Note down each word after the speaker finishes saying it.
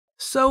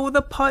So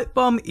the pipe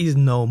bomb is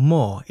no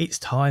more, its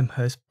time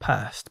has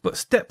passed, but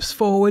steps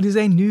forward is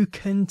a new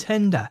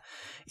contender.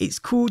 It's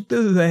called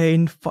the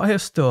Rain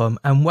Firestorm,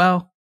 and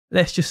well,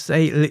 let's just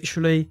say it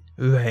literally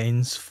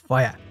rains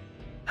fire.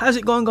 How's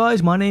it going,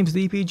 guys? My name's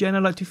DPJ and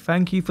I'd like to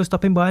thank you for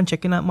stopping by and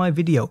checking out my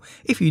video.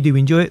 If you do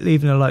enjoy it,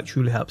 leaving a like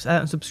truly helps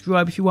out, and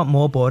subscribe if you want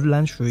more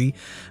Borderlands 3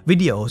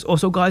 videos.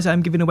 Also guys,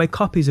 I'm giving away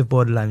copies of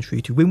Borderlands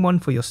 3. To win one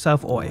for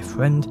yourself or a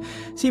friend,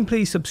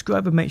 simply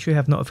subscribe and make sure you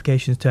have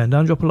notifications turned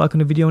on, drop a like on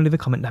the video and leave a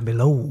comment down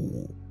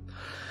below.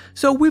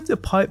 So with the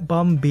pipe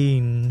bomb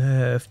being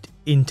nerfed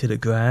into the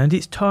ground,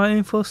 it's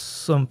time for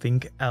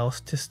something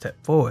else to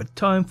step forward.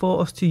 Time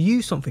for us to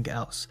use something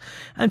else.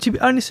 And to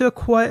be honest, there are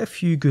quite a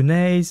few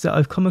grenades that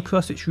I've come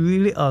across which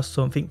really are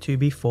something to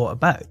be thought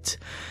about.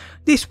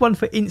 This one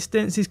for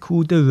instance is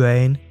called the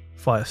Rain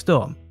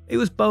Firestorm. It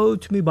was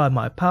borrowed to me by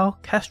my pal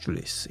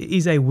Castralis. It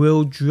is a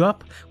world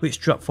drop which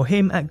dropped for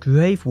him at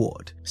Grave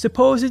Ward.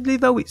 Supposedly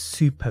though, it's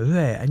super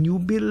rare and you'll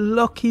be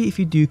lucky if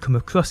you do come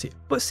across it.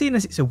 But seeing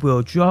as it's a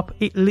world drop,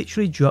 it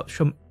literally drops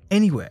from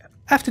anywhere.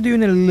 After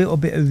doing a little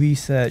bit of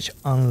research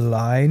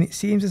online, it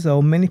seems as though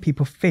many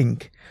people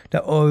think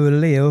that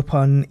Aurelia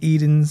upon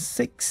Eden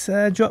 6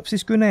 drops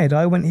this grenade.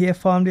 I went here,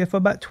 farmed here for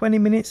about 20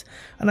 minutes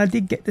and I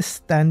did get the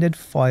standard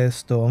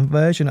Firestorm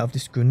version of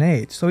this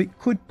grenade. So it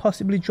could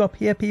possibly drop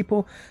here,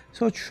 people.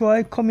 So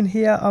try coming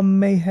here on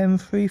Mayhem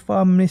 3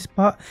 farming this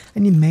spot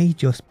and you may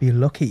just be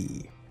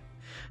lucky.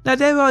 Now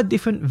there are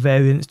different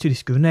variants to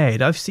this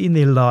grenade. I've seen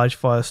the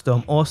large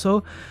Firestorm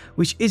also,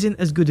 which isn't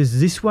as good as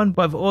this one,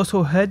 but I've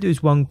also heard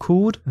there's one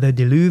called the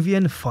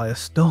Diluvian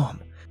Firestorm,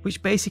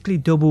 which basically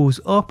doubles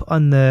up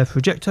on the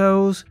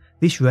projectiles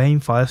this Rain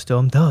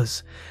Firestorm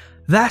does.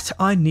 That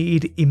I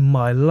need in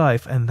my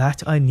life and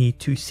that I need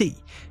to see.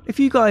 If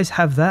you guys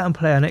have that and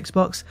play on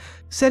Xbox,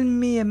 send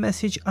me a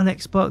message on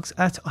Xbox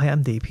at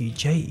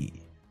IamDPJ.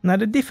 Now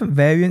the different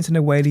variants and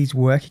the way these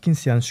work you can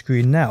see on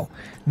screen now.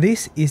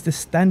 This is the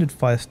standard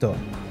Firestorm.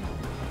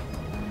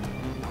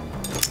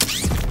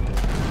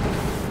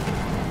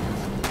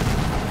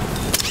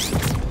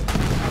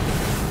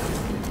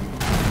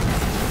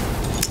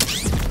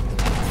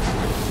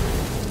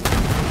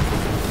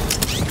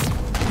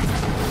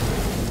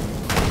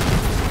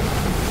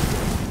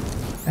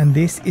 And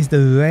this is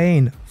the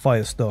Rain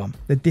Firestorm.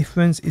 The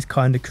difference is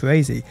kinda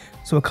crazy,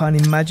 so I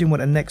can't imagine what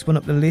the next one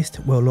up the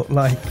list will look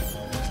like.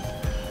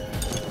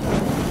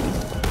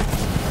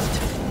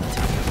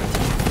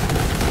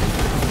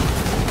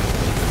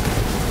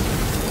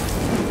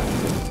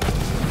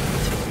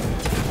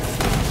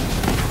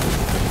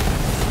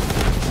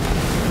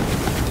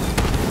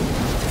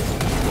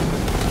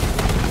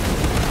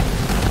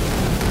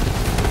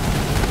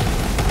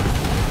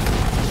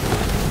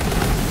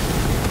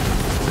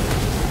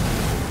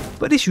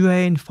 But this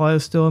Rain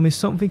Firestorm is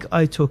something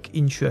I took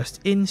interest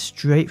in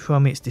straight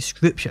from its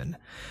description.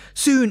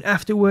 Soon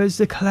afterwards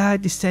the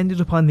cloud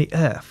descended upon the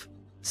earth.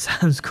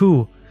 Sounds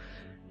cool.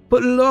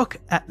 But look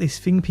at this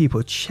thing,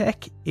 people,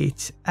 check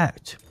it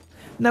out.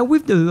 Now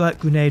with the right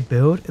grenade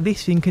build,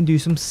 this thing can do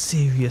some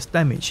serious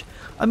damage.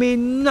 I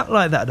mean, not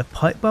like that of the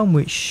pipe bomb,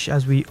 which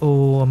as we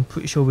all, I'm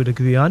pretty sure we'd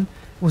agree on,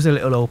 was a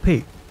little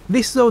OP.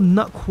 This though,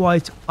 not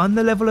quite on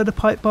the level of the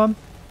pipe bomb,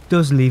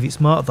 does leave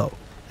its mark though.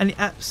 And it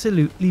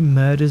absolutely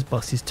murders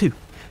bosses too.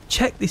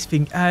 Check this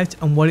thing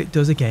out and what it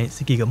does against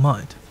the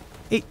Gigamind.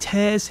 It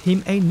tears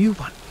him a new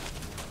one.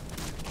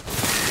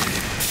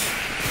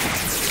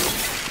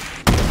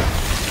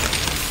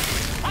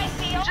 I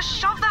see you. Just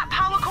shove that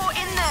power core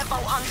in there,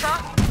 Bolt Hunter.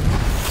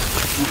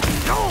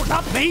 No,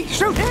 not me!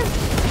 Shoot him!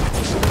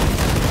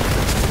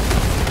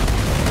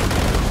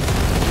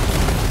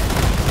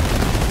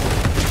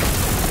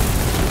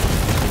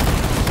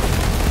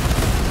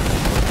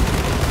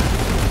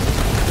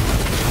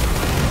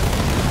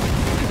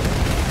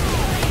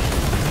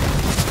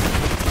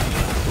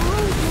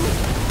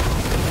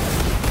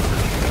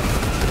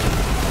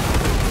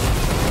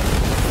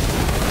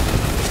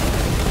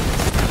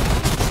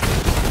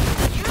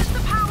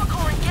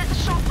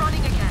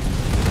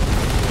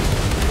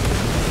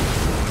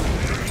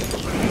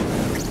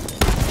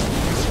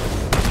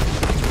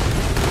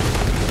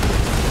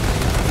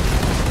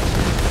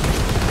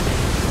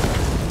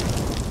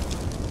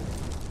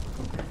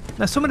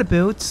 Now some of the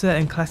builds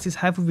certain classes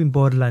have within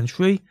Borderlands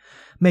 3,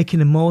 making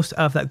the most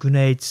out of that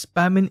grenade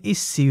spamming is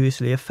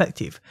seriously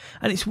effective,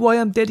 and it's why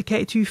I'm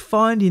dedicated to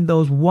finding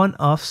those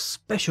one-off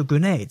special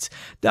grenades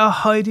that are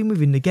hiding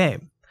within the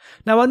game.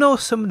 Now I know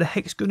some of the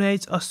hex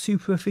grenades are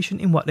super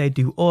efficient in what they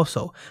do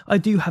also. I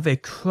do have a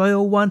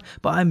cryo one,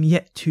 but I'm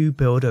yet to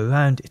build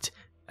around it,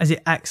 as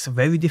it acts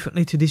very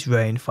differently to this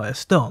Rain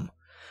Firestorm.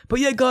 But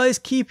yeah guys,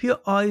 keep your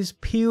eyes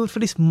peeled for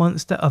this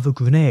monster of a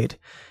grenade.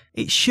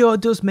 It sure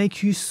does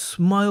make you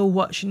smile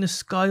watching the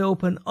sky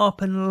open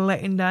up and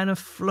letting down a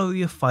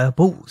flurry of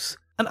fireballs.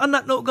 And on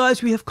that note,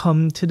 guys, we have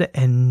come to the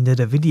end of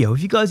the video.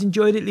 If you guys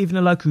enjoyed it, leaving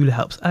a like really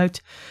helps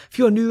out. If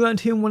you're new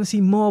around here and want to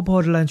see more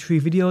Borderlands 3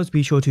 videos,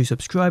 be sure to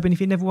subscribe. And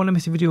if you never want to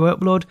miss a video I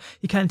upload,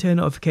 you can turn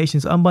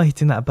notifications on by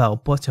hitting that bell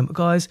button. But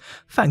guys,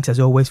 thanks as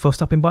always for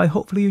stopping by.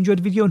 Hopefully you enjoyed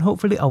the video, and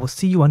hopefully I will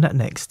see you on that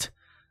next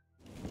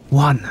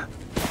one.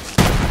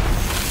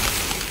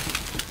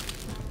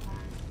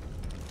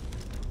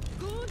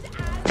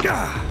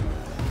 Gah!